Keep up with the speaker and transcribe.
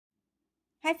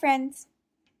Hi friends,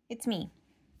 it's me.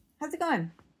 How's it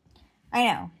going? I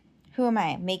know. Who am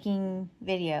I? Making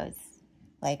videos.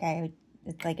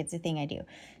 It's like it's a thing I do.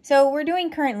 So we're doing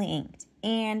currently inked.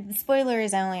 And the spoiler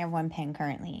is I only have one pen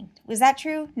currently inked. Was that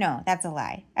true? No, that's a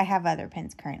lie. I have other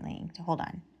pens currently inked. Hold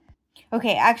on.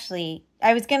 Okay, actually,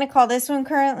 I was going to call this one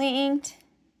currently inked,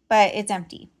 but it's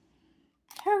empty.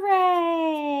 Hooray!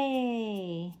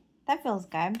 That feels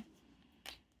good.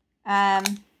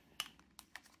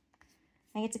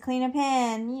 I get to clean a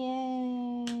pen.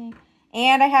 Yay!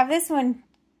 And I have this one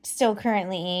still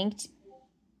currently inked.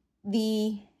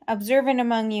 The observant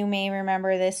among you may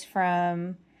remember this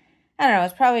from, I don't know,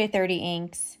 it's probably 30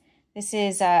 inks. This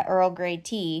is Earl Grey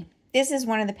tea. This is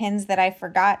one of the pens that I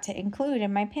forgot to include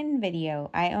in my pen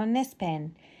video. I own this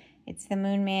pen. It's the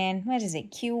Moonman, what is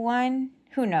it, Q1?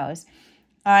 Who knows?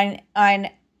 On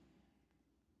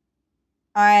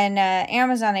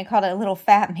Amazon, they called it Little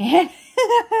Fat Man,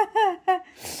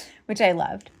 which I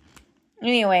loved.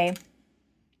 Anyway,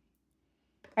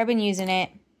 I've been using it,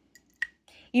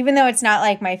 even though it's not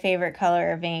like my favorite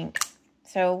color of ink.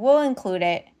 So we'll include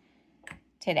it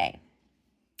today.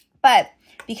 But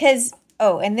because,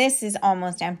 oh, and this is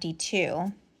almost empty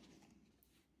too.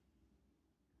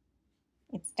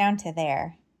 It's down to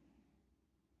there.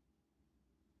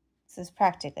 This is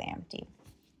practically empty.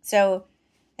 So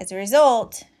as a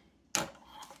result,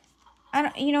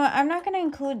 you know what, I'm not going to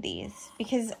include these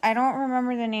because I don't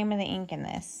remember the name of the ink in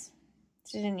this.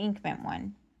 It's an Inkment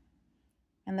one.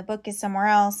 And the book is somewhere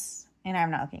else, and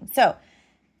I'm not looking. So,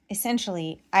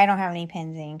 essentially, I don't have any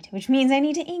pens inked, which means I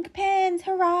need to ink pens.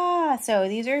 Hurrah! So,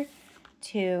 these are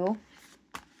two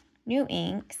new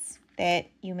inks that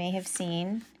you may have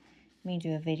seen me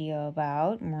do a video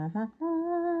about.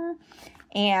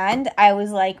 And I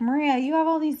was like, Maria, you have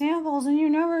all these samples and you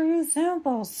never use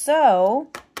samples. So,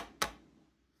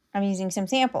 I'm using some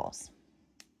samples.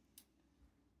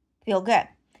 Feel good.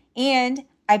 And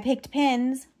I picked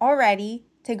pens already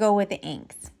to go with the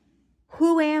inks.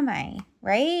 Who am I,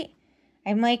 right?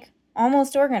 I'm like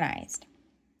almost organized.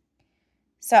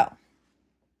 So,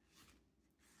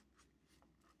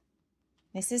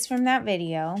 this is from that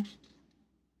video.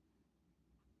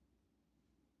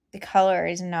 The color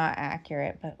is not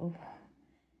accurate, but ooh.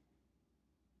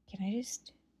 Can I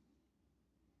just...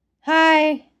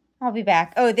 Hi, I'll be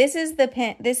back. Oh, this is the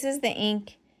pen. This is the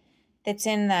ink that's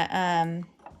in the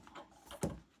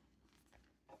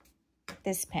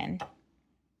this pen.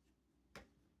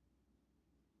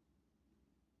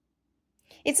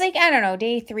 It's like, I don't know,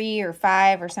 day 3 or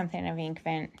 5 or something of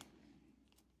Inkvent.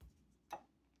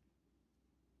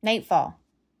 Nightfall.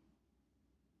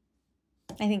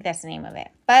 I think that's the name of it.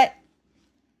 But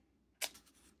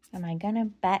am I gonna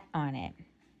bet on it?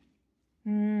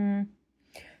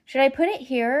 Should I put it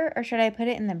here or should I put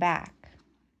it in the back?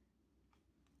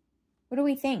 What do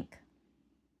we think?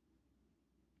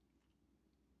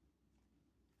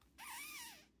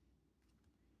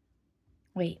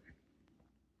 Wait.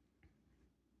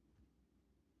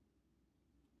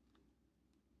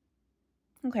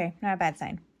 Okay, not a bad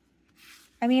sign.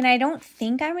 I mean, I don't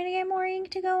think I'm going to get more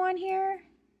ink to go on here.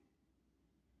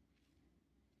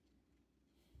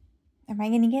 Am I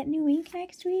going to get new ink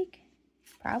next week?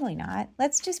 Probably not.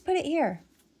 Let's just put it here.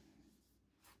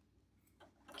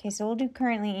 Okay, so we'll do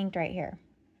currently inked right here.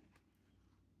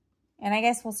 And I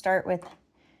guess we'll start with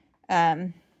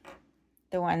the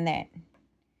one that...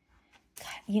 God,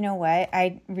 you know what?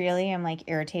 I really am like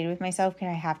irritated with myself because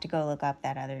I have to go look up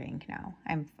that other ink now.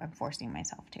 I'm forcing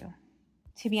myself to.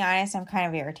 To be honest, I'm kind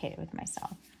of irritated with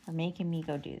myself for making me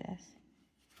go do this.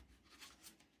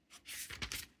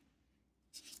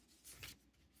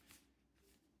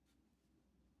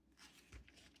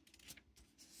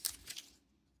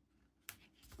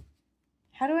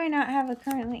 How do I not have a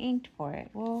currently inked for it?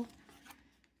 Well,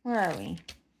 where are we?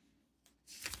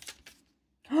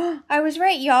 I was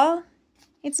right, y'all.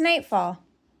 It's Nightfall.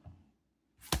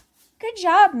 Good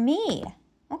job, me.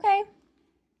 Okay.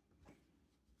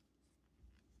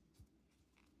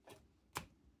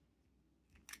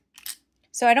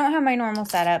 So I don't have my normal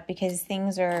setup because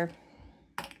things are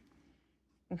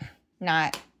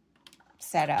not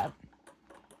set up.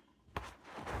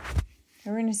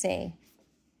 We're going to say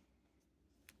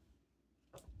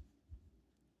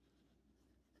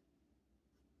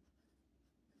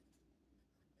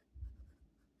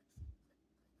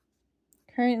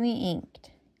currently inked.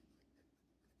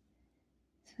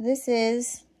 So this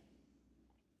is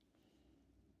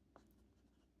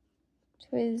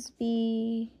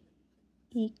TWSBI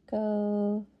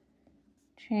Eco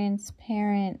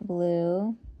Transparent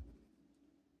Blue,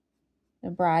 the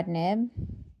broad nib,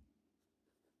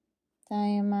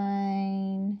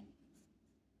 Diamine,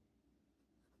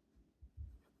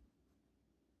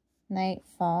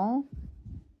 Nightfall,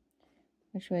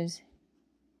 which was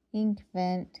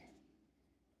Inkvent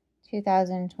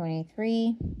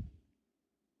 2023.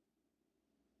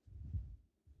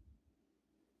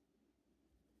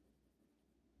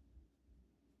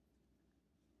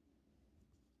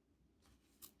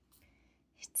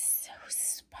 It's so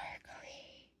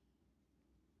sparkly.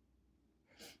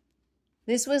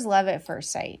 This was love at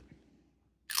first sight.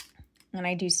 And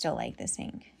I do still like this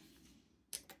ink.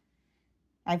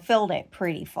 I filled it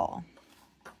pretty full.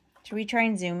 Should we try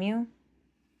and zoom you?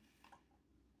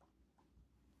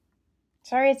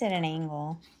 Sorry it's at an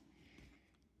angle.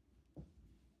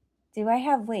 Do I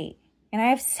have, wait, and I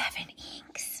have 7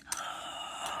 inks.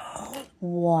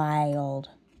 Wild.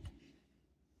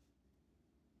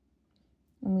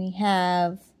 And we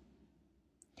have,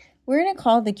 we're going to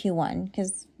call the Q1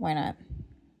 because why not?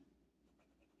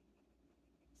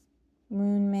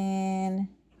 Moonman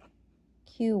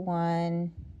Q1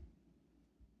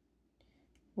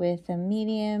 with a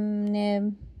medium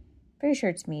nib. Pretty sure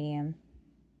it's medium.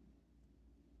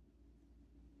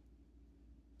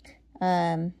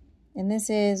 And this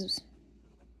is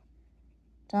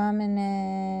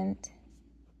Dominant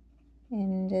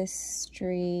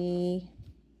Industry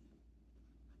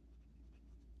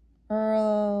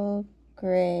Earl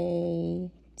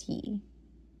Grey tea.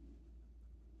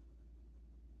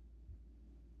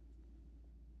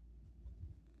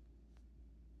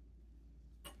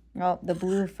 Oh, the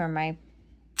blue from my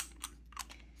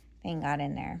thing got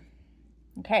in there.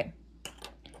 Okay.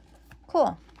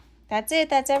 Cool. That's it.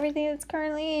 That's everything that's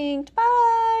currently inked.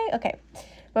 Bye. Okay.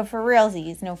 But for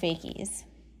realsies, no fakies.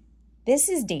 This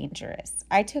is dangerous.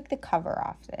 I took the cover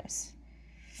off this.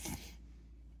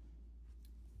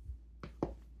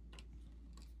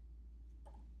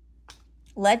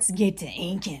 Let's get to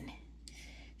inking.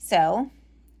 So,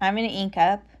 I'm going to ink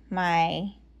up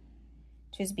my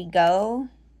TWSBI Go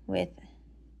with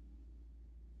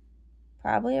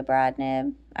probably a broad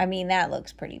nib. I mean, that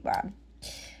looks pretty broad.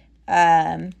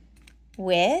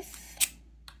 With,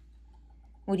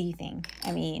 what do you think?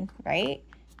 I mean, right?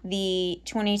 The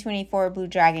 2024 Blue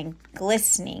Dragon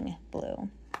Glistening Blue.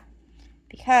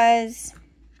 Because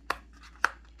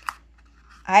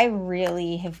I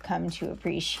really have come to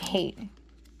appreciate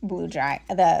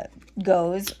the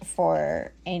Goes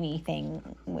for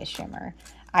anything with shimmer.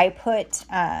 I put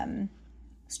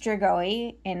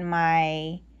Strigoi in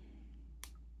my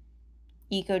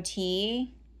Eco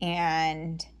Tea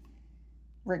and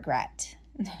regret.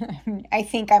 I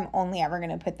think I'm only ever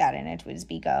going to put that in a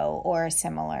TWSBI Go or a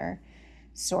similar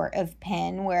sort of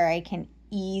pen where I can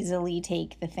easily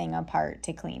take the thing apart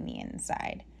to clean the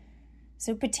inside.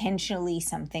 So potentially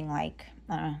something like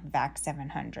VAC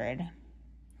 700.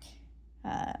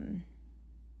 I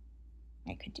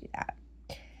could do that.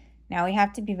 Now we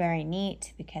have to be very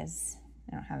neat because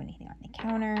I don't have anything on the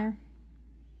counter.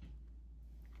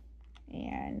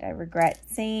 And I regret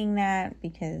saying that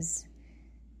because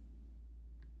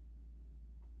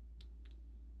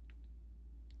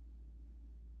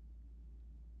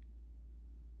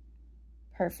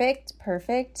perfect,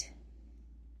 perfect.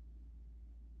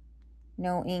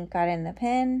 No ink got in the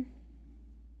pen.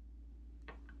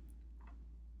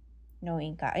 No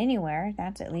ink got anywhere.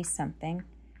 That's at least something.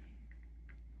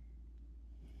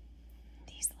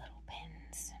 These little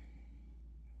pens.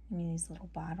 I mean, these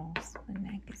little bottles. The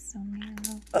neck is so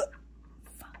narrow. Oh,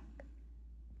 fuck.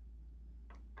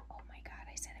 Oh my God,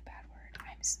 I said a bad word.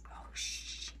 Oh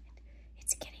shit.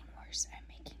 It's getting worse. I'm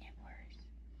making it worse.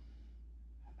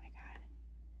 Oh my God.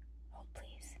 Hold,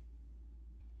 please.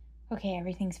 Okay,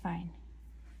 everything's fine.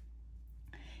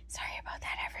 Sorry about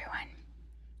that, everyone.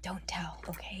 Don't tell,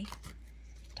 okay?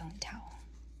 Don't tell.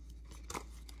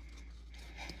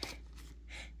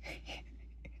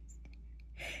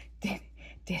 Did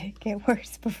it get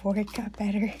worse before it got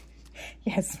better?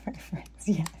 Yes, my friends,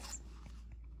 yes.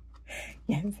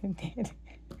 Yes, it did.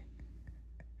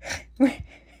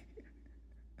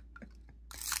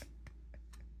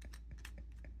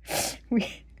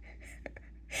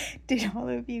 Did all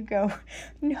of you go,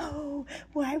 no,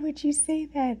 why would you say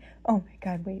that? Oh my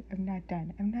God, wait, I'm not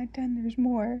done. I'm not done. There's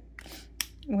more.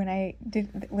 When I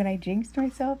jinxed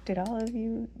myself, did all of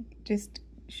you just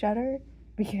shudder?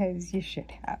 Because you should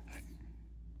have.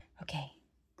 Okay,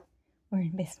 we're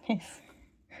in business.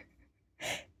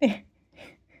 There.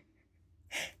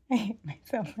 I hate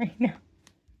myself right now.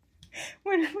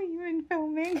 What are we even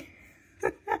filming?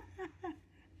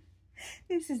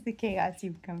 This is the chaos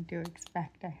you've come to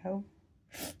expect, I hope.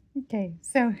 Okay,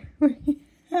 so we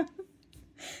have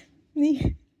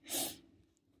the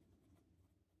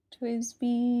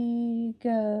TWSBI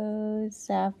Go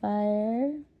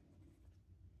Sapphire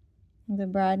the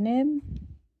broad nib.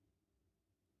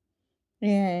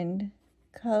 And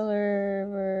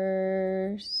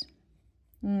Colorverse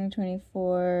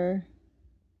 24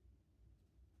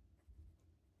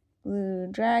 Blue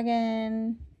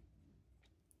Dragon.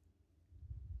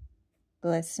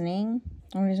 Glistening.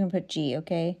 I'm just going to put G,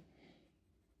 okay?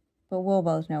 But we'll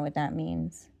both know what that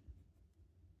means.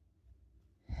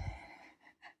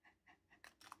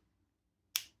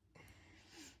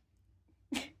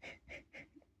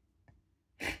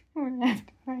 I'm going to have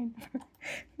to find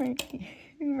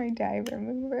my dye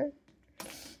remover.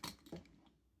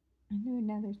 I'll do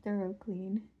another thorough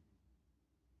clean.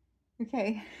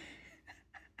 Okay.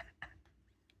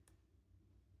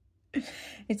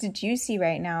 It's juicy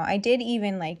right now. I did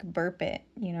even like burp it,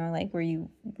 you know, like where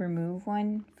you remove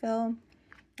one film.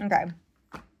 Okay.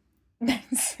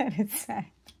 Set it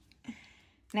aside.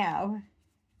 Now,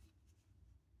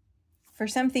 for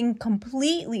something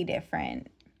completely different,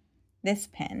 this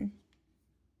pen.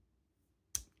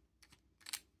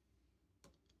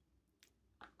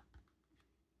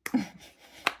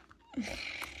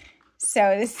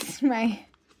 So this is my,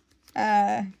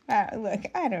 look,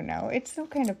 I don't know. It's some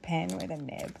kind of pen with a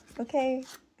nib, okay?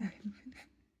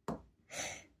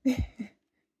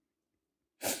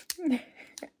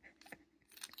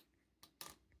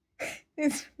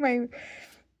 It's my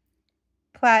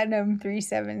Platinum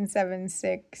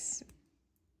 3776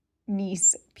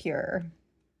 Nice Pure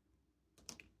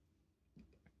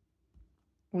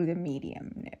with a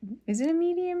medium nib. Is it a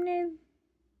medium nib?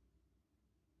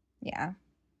 Yeah.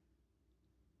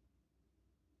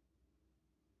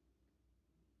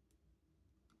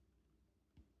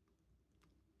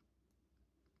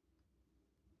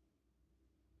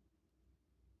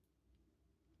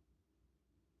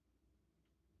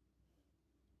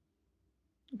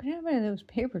 What happened to those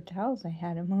paper towels I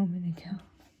had a moment ago?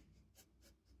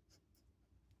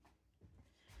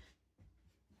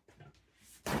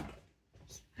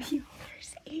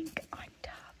 There's ink on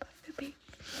top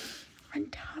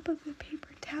of the paper,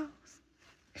 towels.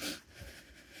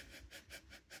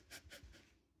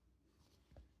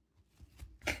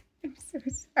 I'm so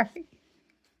sorry.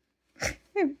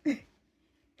 I'm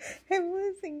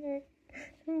losing it.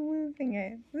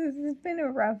 This has been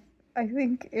a rough, I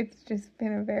think it's just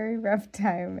been a very rough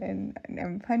time, and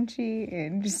I'm punchy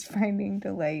and just finding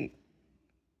delight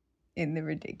in the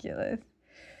ridiculous.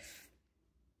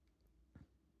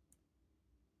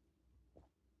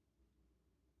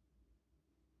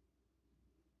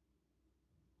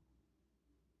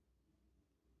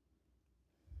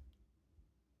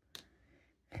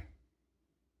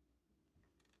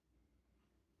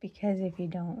 Because if you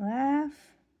don't laugh,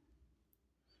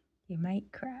 you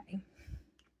might cry,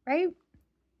 right?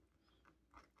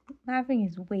 Laughing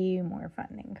is way more fun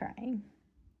than crying.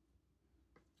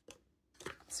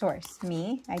 Source,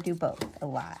 me, I do both a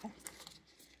lot.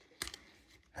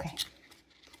 Okay.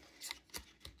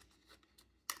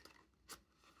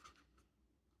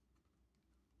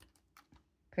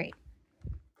 Great.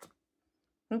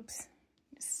 Oops,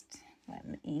 just let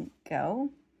the ink go.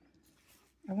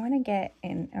 I want to get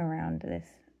in around this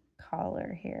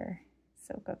collar here,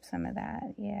 soak up some of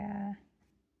that, yeah.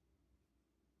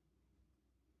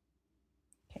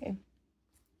 Okay.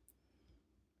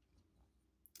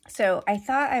 So I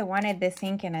thought I wanted this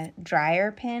ink in a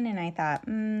drier pen, and I thought,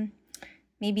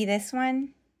 maybe this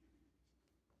one.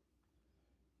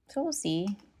 So we'll see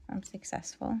if I'm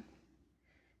successful.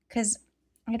 Because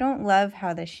I don't love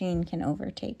how the sheen can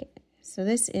overtake it. So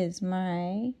this is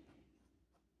my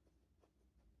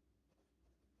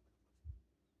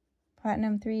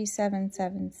Platinum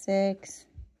 3776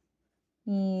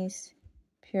 Nice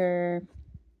Pure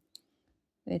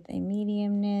with a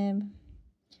medium nib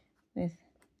with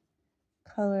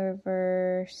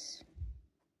Colorverse,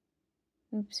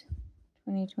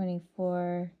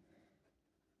 2024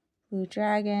 Blue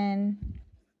Dragon.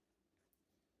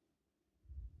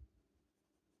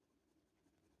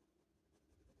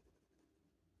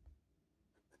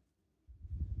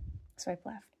 Swipe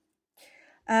left.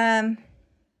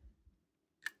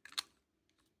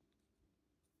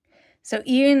 So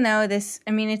even though this,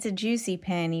 I mean, it's a juicy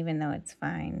pen, even though it's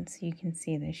fine. So you can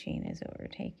see the sheen is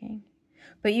overtaking.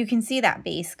 But you can see that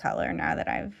base color now that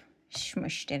I've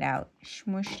smushed it out.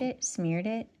 Smushed it, smeared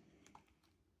it.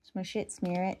 Smush it,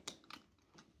 smear it.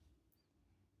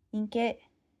 Ink it.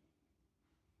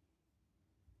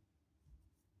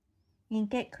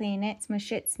 Ink it, clean it,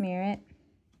 smush it, smear it.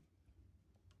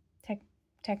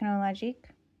 Technologique.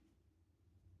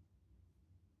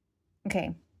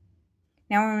 Okay.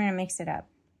 Now we're going to mix it up.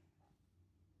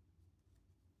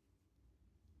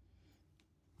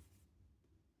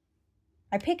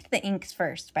 I picked the inks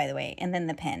first, by the way, and then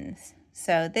the pens.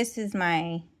 So this is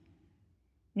my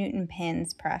Newton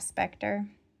Pens Prospector.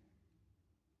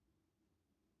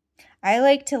 I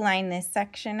like to line this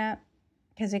section up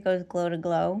because it goes glow to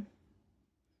glow.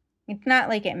 It's not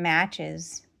like it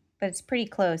matches, but it's pretty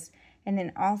close. And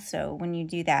then also, when you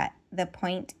do that, the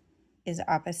point is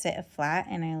opposite of flat,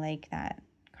 and I like that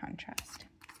contrast.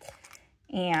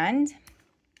 And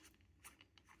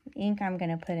the ink I'm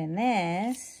going to put in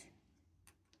this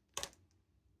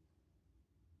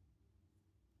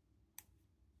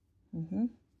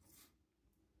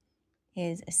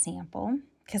is a sample,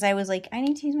 because I was like, I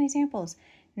need to use my samples.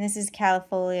 And this is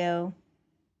Califolio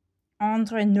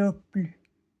Andrenople,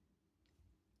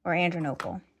 or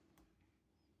Andrenople.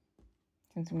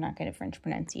 Since I'm not good at French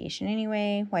pronunciation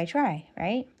anyway, why try,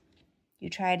 right? You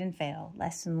tried and failed.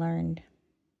 Lesson learned.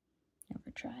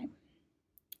 Never try.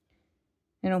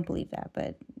 I don't believe that,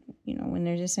 but, you know, when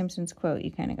there's a Simpsons quote,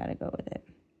 you kind of got to go with it.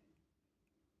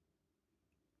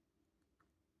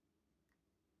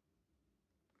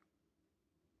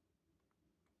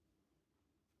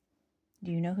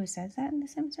 Do you know who says that in The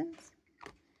Simpsons?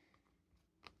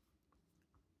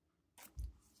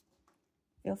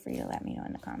 Feel free to let me know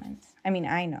in the comments. I mean,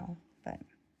 I know, but,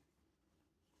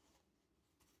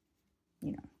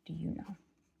 you know, do you know?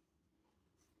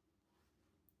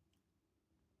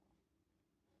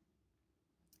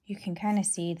 You can kind of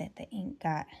see that the ink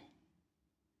got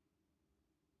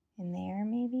in there.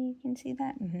 Maybe you can see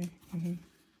that.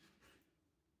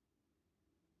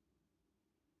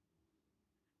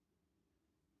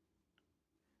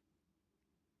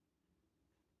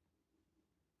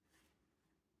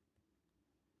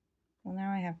 Well,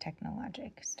 now I have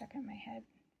Technologic stuck in my head.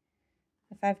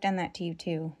 If I've done that to you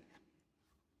too,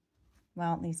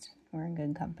 well, at least we're in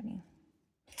good company.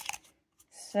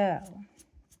 So,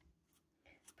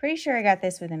 pretty sure I got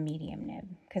this with a medium nib,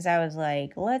 because I was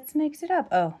like, let's mix it up.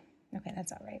 Oh, okay,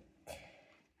 that's all right.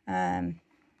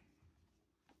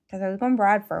 Because I was going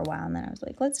broad for a while, and then I was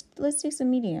like, let's do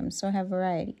some mediums, so I have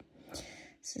variety.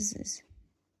 So this is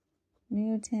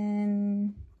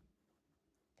Newton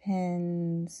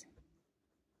Pens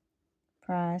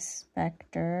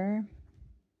Prospector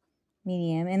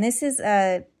medium, and this is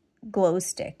a glow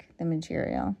stick, the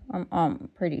material. I'm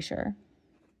pretty sure.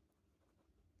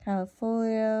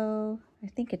 Califolio, I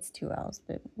think it's 2 L's,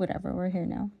 but whatever, we're here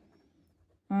now.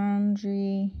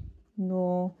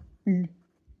 Andrenople.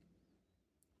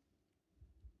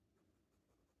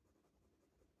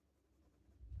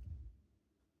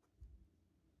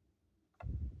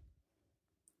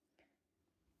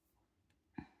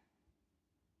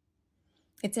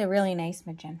 It's a really nice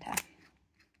magenta.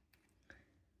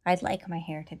 I'd like my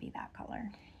hair to be that color.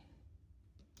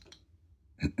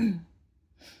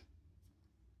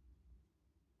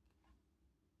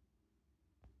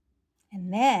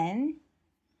 And then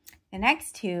the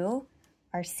next two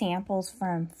are samples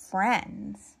from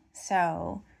friends.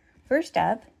 So first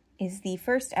up is the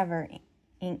first ever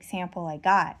ink sample I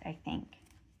got, I think.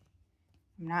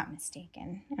 I'm not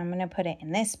mistaken. I'm going to put it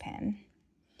in this pen.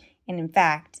 And in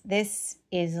fact, this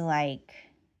is like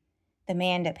the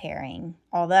Manda pairing,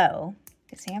 although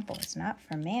the sample is not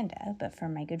from Manda, but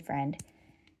from my good friend,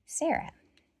 Sarah.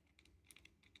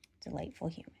 Delightful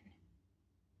human.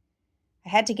 I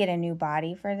had to get a new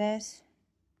body for this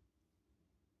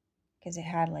because it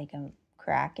had like a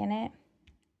crack in it.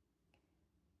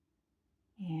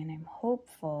 And I'm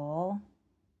hopeful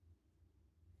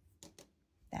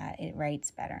that it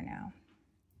writes better now.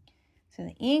 So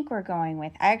the ink we're going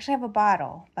with, I actually have a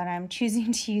bottle, but I'm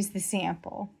choosing to use the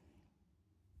sample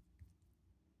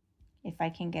if I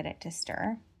can get it to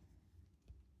stir.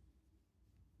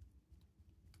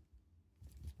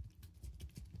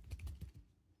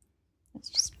 Let's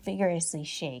just vigorously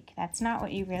shake. That's not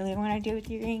what you really want to do with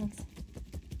your inks.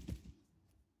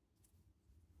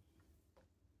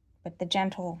 But the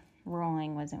gentle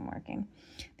rolling wasn't working.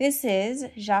 This is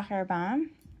Jacques Herbin,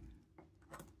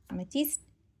 Améthyste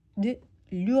de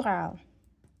l'Ural.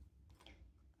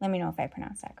 Let me know if I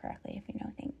pronounce that correctly, if you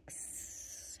know. Thanks.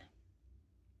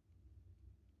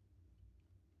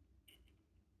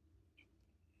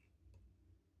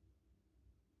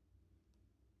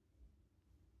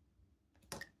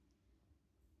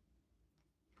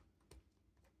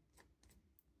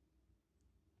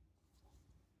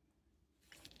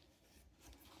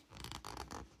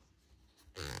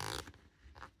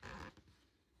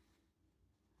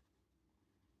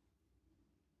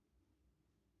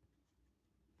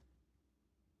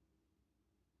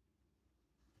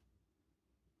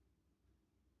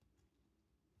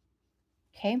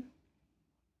 Okay.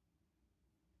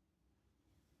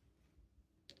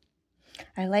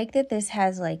 I like that this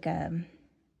has like a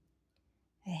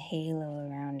halo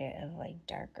around it of like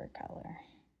darker color.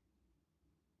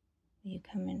 Will you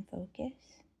come in focus?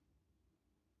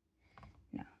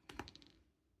 No.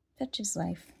 Such is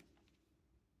life.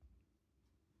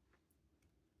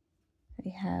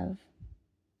 We have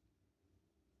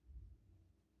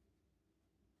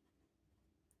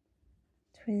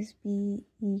TWSBI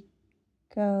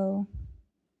Eco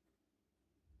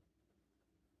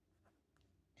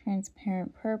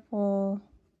transparent purple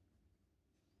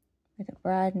with a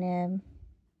broad nib.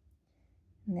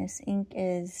 And this ink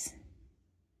is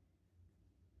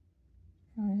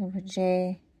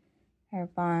J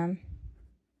Herbaume.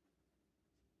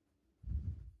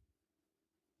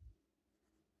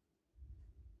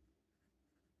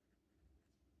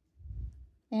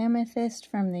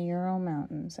 Amethyst from the Ural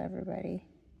Mountains, everybody.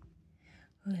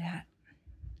 Look at that.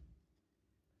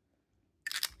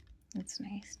 That's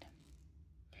nice.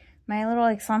 My little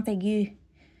accent aigu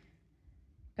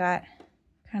got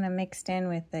kind of mixed in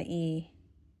with the E.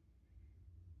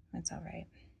 That's all right.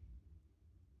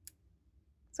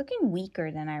 It's looking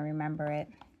weaker than I remember it.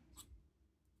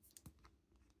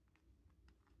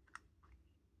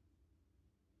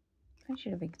 I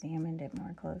should have examined it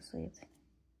more closely. It's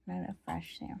not a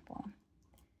fresh sample.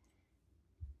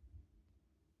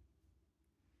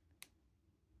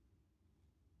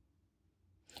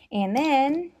 And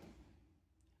then,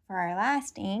 for our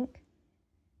last ink,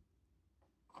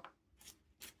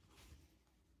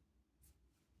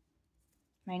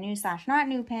 my new / not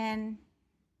new pen,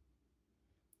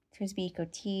 TWSBI Eco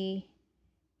T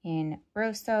in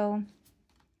Rosso.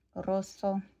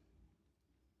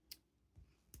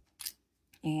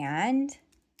 And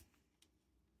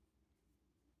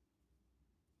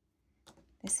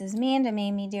this is Amanda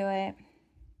made me do it.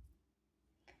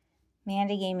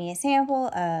 Amanda gave me a sample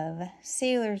of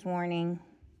Sailor's Warning,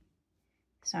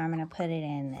 so I'm going to put it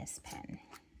in this pen.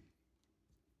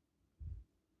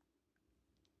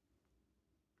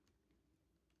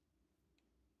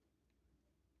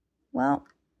 Well,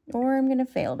 or I'm going to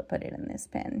fail to put it in this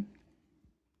pen.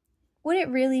 Would it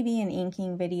really be an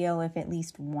inking video if at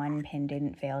least one pen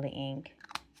didn't fail to ink,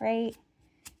 right?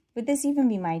 Would this even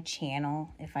be my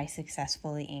channel if I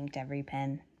successfully inked every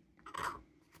pen?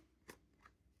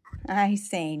 I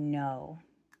say no.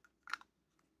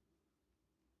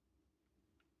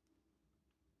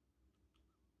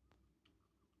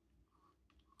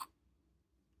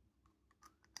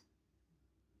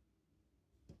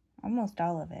 Almost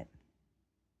all of it.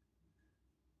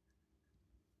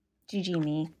 GG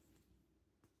me.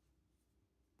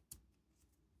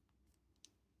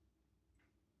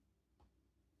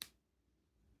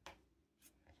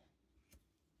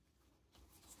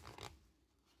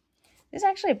 This is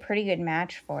actually a pretty good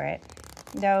match for it,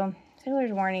 though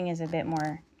Sailor's Warning is a bit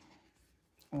more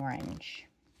orange.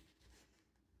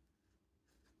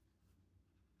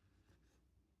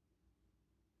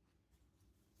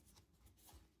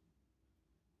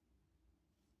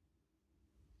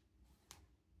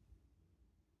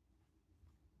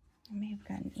 I may have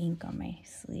gotten ink on my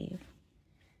sleeve,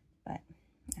 but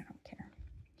I don't care.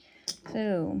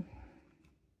 So,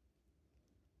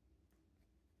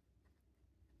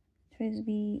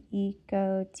 TWSBI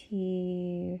Eco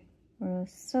T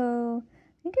Rosso.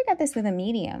 I think I got this with a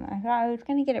medium. I thought I was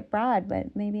going to get it broad,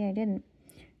 but maybe I didn't.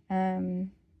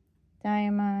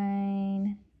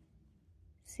 Diamine,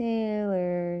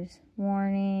 Sailor's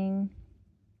Warning.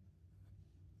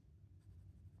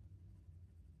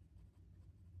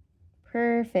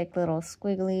 Perfect little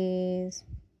squigglies.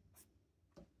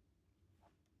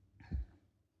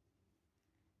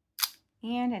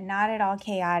 And not at all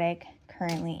chaotic,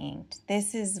 currently inked.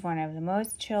 This is one of the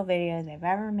most chill videos I've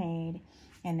ever made,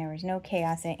 and there was no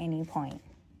chaos at any point,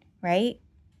 right?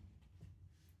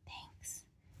 Thanks.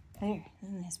 There,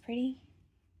 isn't this pretty?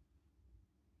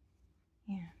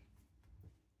 Yeah.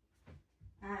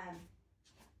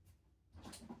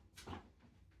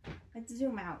 Let's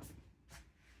zoom out.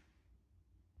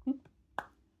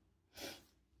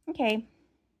 Okay.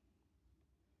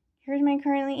 Here's my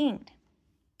currently inked.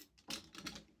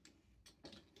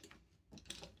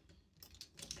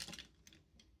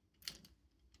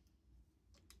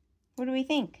 What do we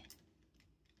think?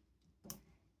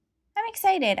 I'm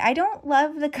excited. I don't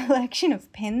love the collection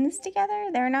of pins together.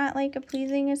 They're not like a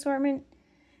pleasing assortment.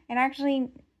 And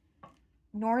actually,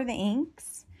 nor the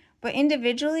inks. But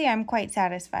individually, I'm quite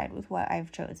satisfied with what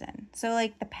I've chosen. So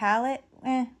like the palette,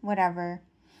 whatever.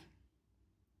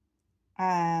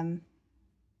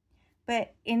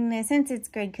 But in a sense, it's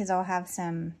good because I'll have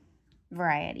some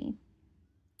variety.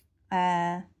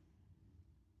 Yeah.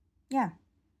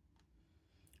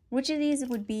 Which of these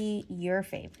would be your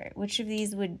favorite? Which of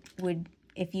these would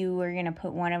if you were going to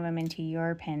put one of them into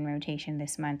your pen rotation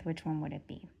this month, which one would it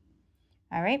be?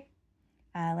 All right.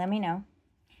 Let me know.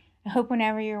 I hope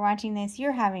whenever you're watching this,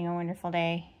 you're having a wonderful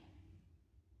day.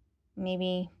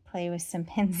 Maybe play with some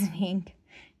pens and ink.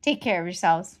 Take care of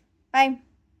yourselves. Bye.